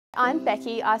I'm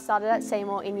Becky. I started at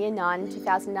Seymour in Year 9 in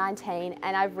 2019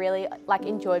 and I've really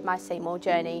enjoyed my Seymour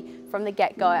journey. From the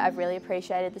get-go, I've really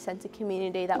appreciated the sense of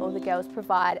community that all the girls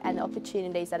provide and the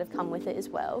opportunities that have come with it as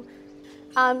well.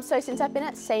 So since I've been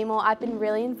at Seymour, I've been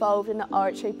really involved in the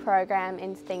oratory program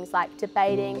in things like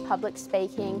debating, public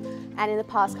speaking, and in the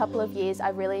past couple of years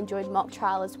I've really enjoyed mock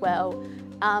trial as well.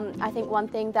 I think one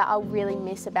thing that I'll really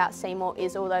miss about Seymour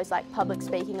is all those public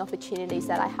speaking opportunities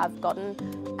that I have gotten,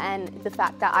 and the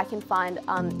fact that I can find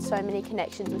so many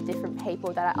connections with different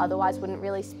people that I otherwise wouldn't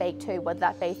really speak to, whether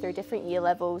that be through different year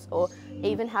levels or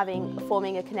even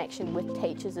forming a connection with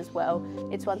teachers as well.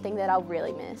 It's one thing that I'll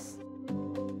really miss.